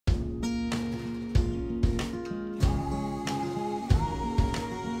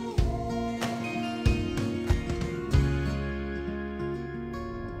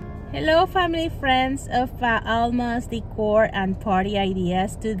Hello family, friends of Alma's Decor and Party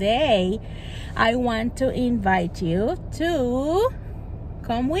Ideas. Today I want to invite you to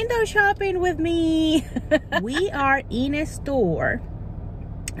come window shopping with me. We are in a store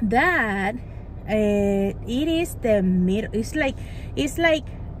that it is the middle. It's like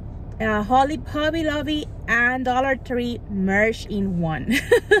Hobby Lobby and Dollar Tree merged in one.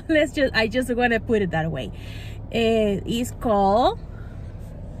 I just want to put it that way. It's called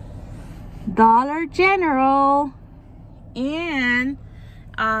Dollar General, and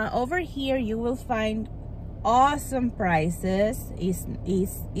over here you will find awesome prices.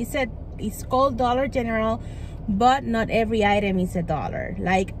 It's called Dollar General, but not every item is $1,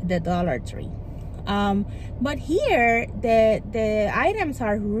 like the Dollar Tree. But here the items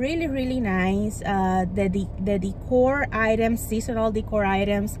are really nice. The decor items, seasonal decor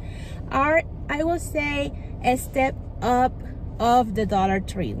items, are, I will say, a step up of the Dollar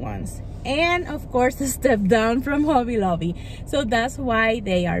Tree ones, and of course a step down from Hobby Lobby. So that's why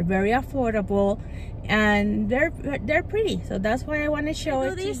they are very affordable and they're pretty. So that's why I want to show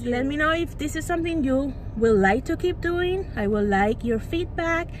it to you. Let me know if this is something you will like to keep doing. I will like your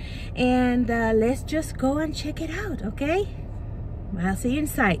feedback, and let's just go and check it out. Okay, I'll see you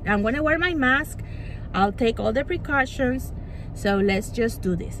inside. I'm gonna wear my mask. I'll take all the precautions. So let's just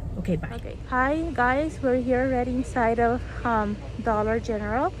do this. Okay, bye. Okay, hi guys, we're here already inside of Dollar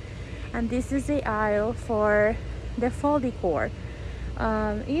General, and this is the aisle for the fall decor.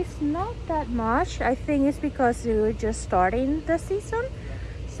 It's not that much. I think it's because we're just starting the season.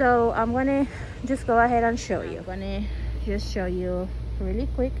 So I'm gonna just go ahead and show you. I'm gonna just show you really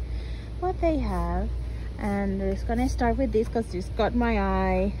quick what they have, and it's gonna start with this because it's got my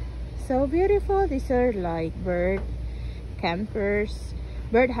eye. So beautiful. These are like bird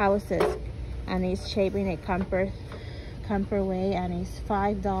houses, and it's shaped in a camper way, and it's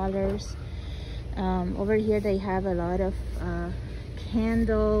 $5. Over here they have a lot of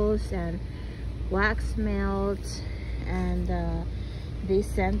candles and wax melts, and these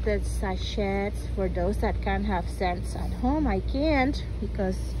scented sachets for those that can't have scents at home. I can't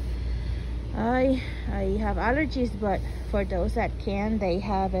because I have allergies, but for those that can, they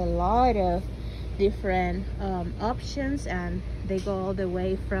have a lot of different options, and they go all the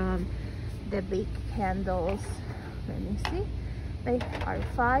way from the big candles. Let me see, they are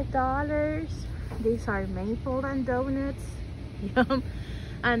 $5. These are maple and donuts. Yum.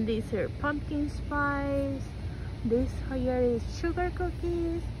 And these are pumpkin spice. This here is sugar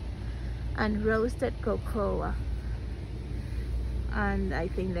cookies and roasted cocoa. And I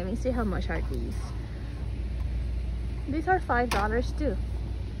think, let me see, how much are these? These are $5 too.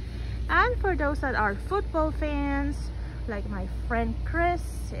 And for those that are football fans, like my friend Chris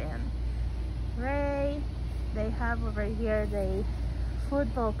and Ray, they have over here the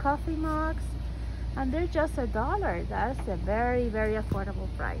football coffee mugs, and they're just $1. That's a very affordable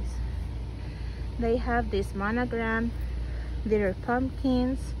price. They have this monogram little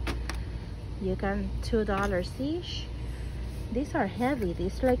pumpkins. You can $2 each. These are heavy.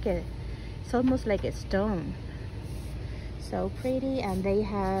 It's almost like a stone. So pretty. And they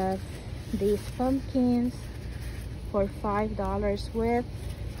have these pumpkins for $5 with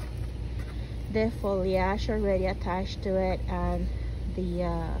the foliage already attached to it, and the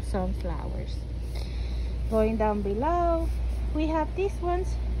sunflowers. Going down below, we have these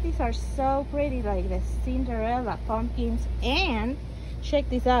ones. These are so pretty, like the Cinderella pumpkins. And check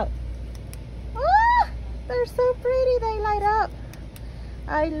this out. Ah, they're so pretty. They light up.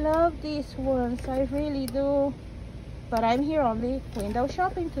 I love these ones, I really do. But I'm here only window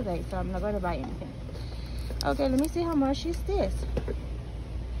shopping today, so I'm not going to buy anything. Okay, let me see how much is this.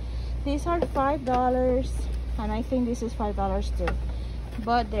 These are $5, and I think this is $5 too.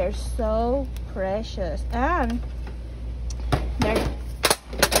 But they're so precious, and they're...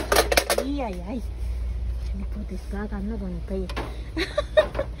 Let me put this back. I'm not going to pay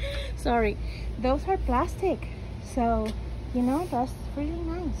it. Sorry. Those are plastic, so you know, that's really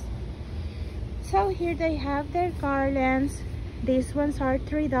nice. So here they have their garlands. These ones are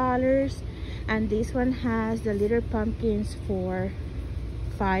 $3, and this one has the little pumpkins for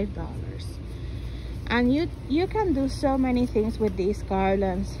 $5. And you can do so many things with these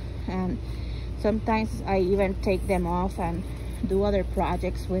garlands, and sometimes I even take them off and do other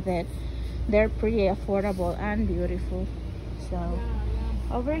projects with it. They're pretty affordable and beautiful. So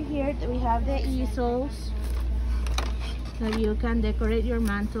over here we have the easels that you can decorate your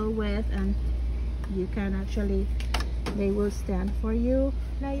mantle with, and you can actually, they will stand for you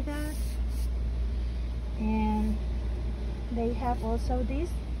like that. And they have also these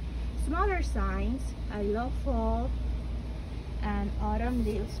smaller signs. I love fall, and autumn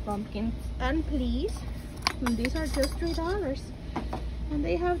leaves pumpkins. And please, these are just $3. And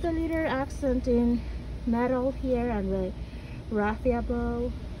they have the little accent in metal here and the raffia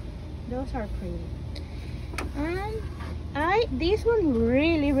bow. Those are pretty. And this one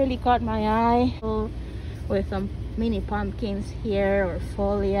really caught my eye with some mini pumpkins here or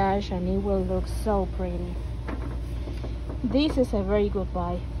foliage, and it will look so pretty. This is a very good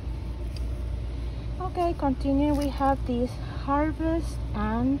buy. Okay, continue. We have this harvest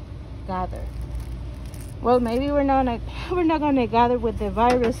and gather. Well, maybe we're not gonna gather with the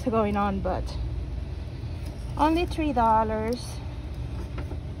virus going on, but only $3.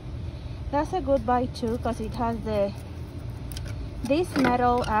 That's a good buy too, because it has these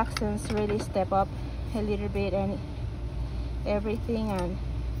metal accents really step up a little bit and everything,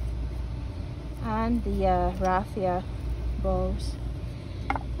 and the raffia bows.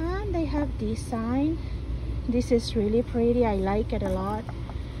 And they have this sign. This is really pretty. I like it a lot.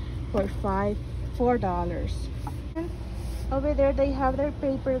 For $4. And over there they have their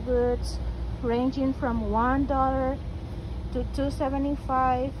paper goods ranging from $1 to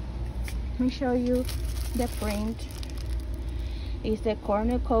 $2.75. Let me show you the print. It's the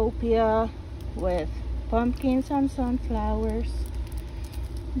cornucopia with pumpkins and sunflowers,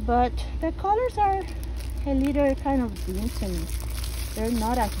 but the colors are a little kind of dim to me. They're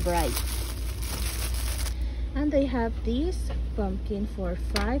not as bright. And they have this pumpkin for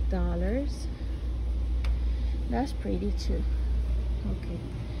 $5. That's pretty too. Okay,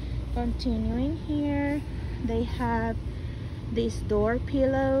 continuing here, they have these door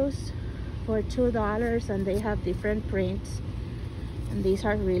pillows for $2, and they have different prints, and these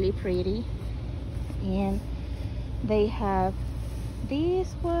are really pretty. And they have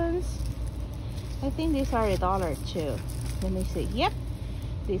these ones. I think these are $1 too. Let me see. Yep,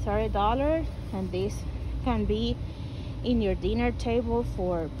 these are $1, and these can be in your dinner table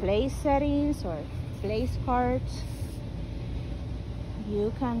for place settings or place cards.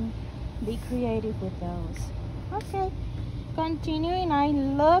 You can be creative with those. Okay, continuing. I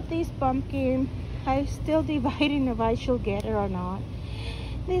love this pumpkin. I'm still debating if I should get it or not.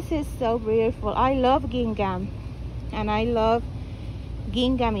 This is so beautiful. I love gingham, and I love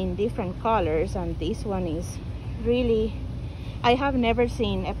gingham in different colors, and this one is really, I have never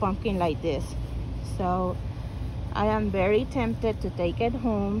seen a pumpkin like this, so I am very tempted to take it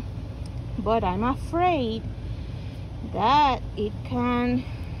home, but I'm afraid that it can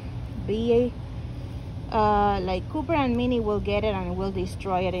be like Cooper and Minnie will get it and will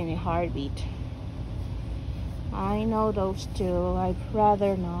destroy it in a heartbeat. I know those two. I'd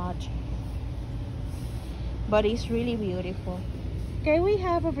rather not, but it's really beautiful. Okay, we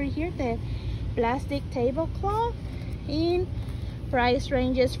have over here the plastic tablecloth in price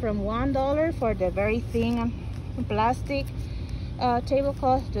ranges from $1 for the very thin plastic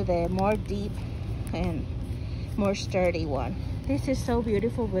tablecloth to the more deep and more sturdy one. This is so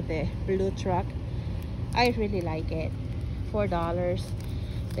beautiful with the blue truck. I really like it. $4.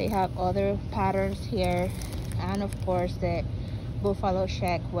 They have other patterns here, and of course the buffalo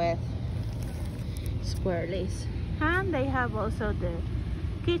check with square lace. And they have also the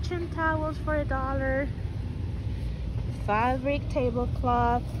kitchen towels for $1, fabric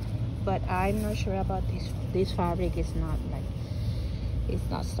tablecloth, but I'm not sure about this fabric. Is not like, it's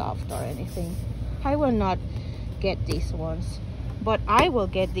not soft or anything. I will not get these ones, but I will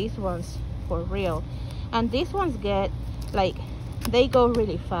get these ones for real. And these ones get, like, they go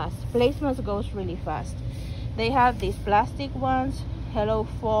really fast. Placements goes really fast. They have these plastic ones, Hello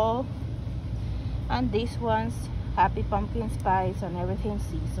Fall, and these ones, Happy Pumpkin Spice and Everything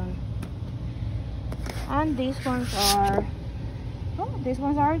Season. And these ones are, oh, these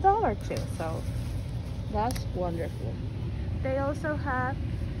ones are $1 too, so that's wonderful. They also have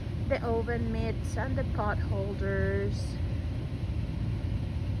the oven mitts and the pot holders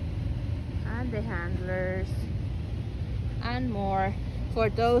and the handlers and more for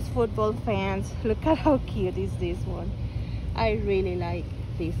those football fans. Look at how cute is this one. I really like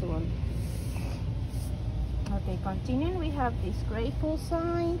this one. Okay, continuing, we have this grateful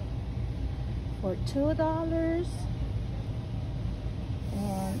sign for $2,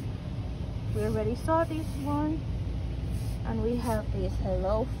 and we already saw this one. And we have this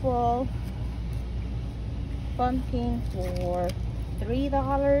Hello Fall pumpkin for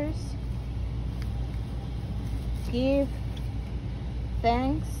 $3. Give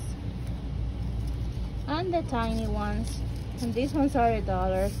thanks. And the tiny ones, and these ones are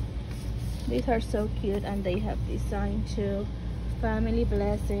 $1. These are so cute, and they have this sign too, Family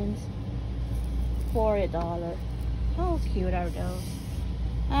Blessings for $1. How cute are those?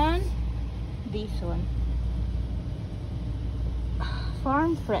 And this one,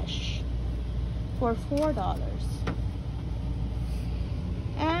 farm fresh for $4.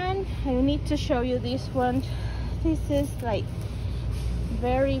 And I need to show you this one. This is like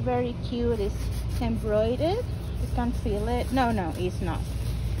very, very cute. It's embroidered. You can feel it. No, it's not.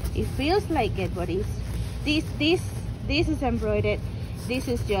 It feels like it, but it's this is embroidered. This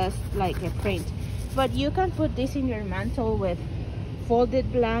is just like a print. But you can put this in your mantle with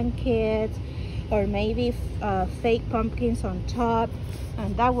folded blankets, or maybe fake pumpkins on top,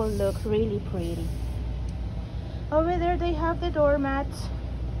 and that will look really pretty. Over there they have the doormats,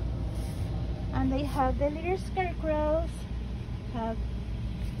 and they have the little scarecrows. Have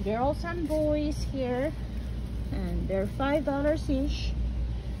girls and boys here, and they're $5 each.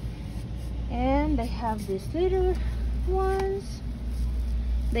 And they have these little ones.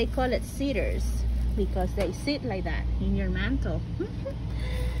 They call it sitters because they sit like that in your mantle.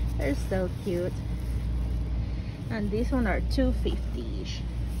 They're so cute. And these one are $2.50 each.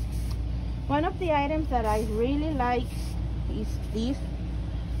 One of the items that I really like is this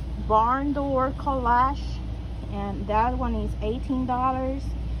barn door collage, and that one is $18.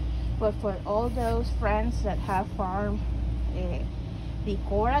 But for all those friends that have farm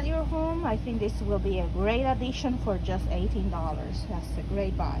decor at your home, I think this will be a great addition for just $18. That's a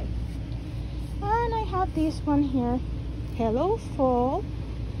great buy. And I have this one here, Hello Fall.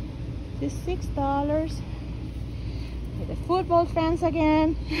 This is $6. With the football fans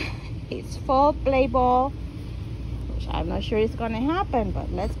again. It's fall play ball, which I'm not sure it's gonna happen,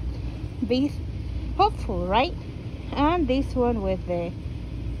 but let's be hopeful, right? And this one with the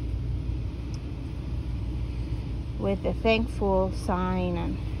thankful sign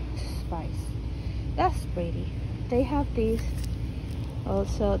and spice. That's pretty. They have these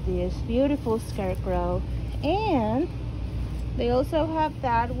also, this beautiful scarecrow, and they also have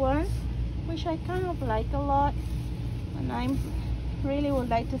that one, which I kind of like a lot, and I really would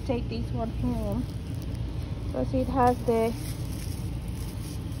like to take this one home because it has the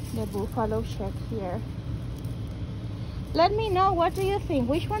buffalo check here. Let me know, what do you think?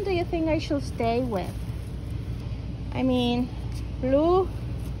 Which one do you think I should stay with? I mean, blue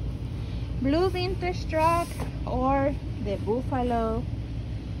vintage truck or the buffalo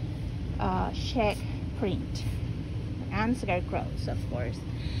check print, and scarecrows, of course.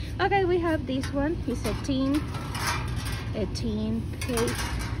 Okay, we have this one. It's a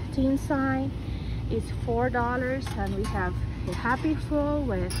teen sign. It's $4, and we have the happy fall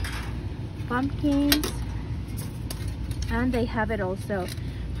with pumpkins, and they have it also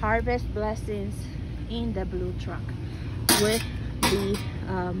harvest blessings in the blue truck with the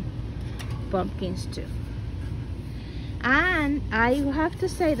pumpkins too. And I have to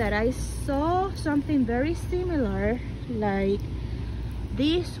say that I saw something very similar like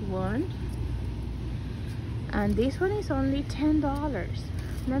this one, and this one is only $10.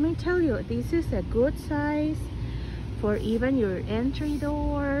 Let me tell you, this is a good size for even your entry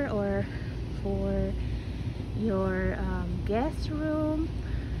door or for your guest room.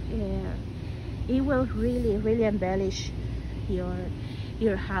 Yeah, it will really embellish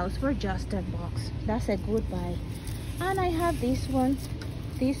your house for just $10. That's a good buy. And I have this one,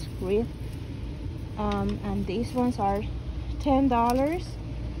 this wreath, and these ones are $10,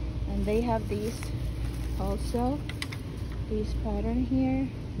 and they have these also, this pattern here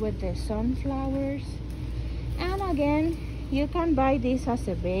with the sunflowers. And again, you can buy this as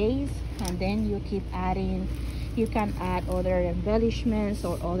a base, and then you keep adding. You can add other embellishments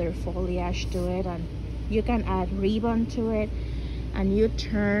or other foliage to it, and you can add ribbon to it, and you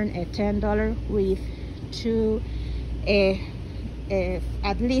turn a $10 wreath to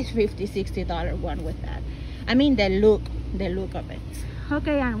at least $50–60 one with that. I mean the look of it.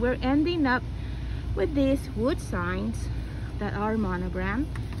 Okay, and we're ending up with these wood signs that are monogram.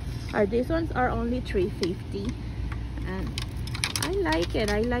 These ones are only $3.50, and I like it.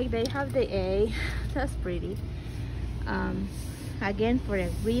 They have the A. That's pretty. Again, for a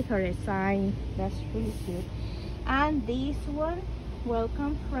wreath or a sign, that's really cute. And this one,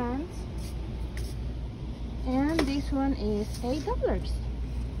 welcome friends, and this one is $8,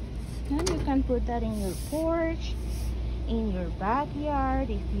 and you can put that in your porch, in your backyard,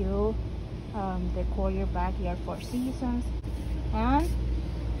 if you decor your backyard for seasons. And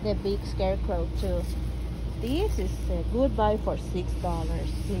the big scarecrow too. This is a good buy for $6,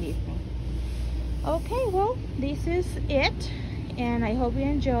 believe me. Okay, well, this is it, and I hope you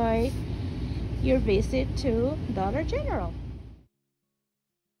enjoy your visit to Dollar General.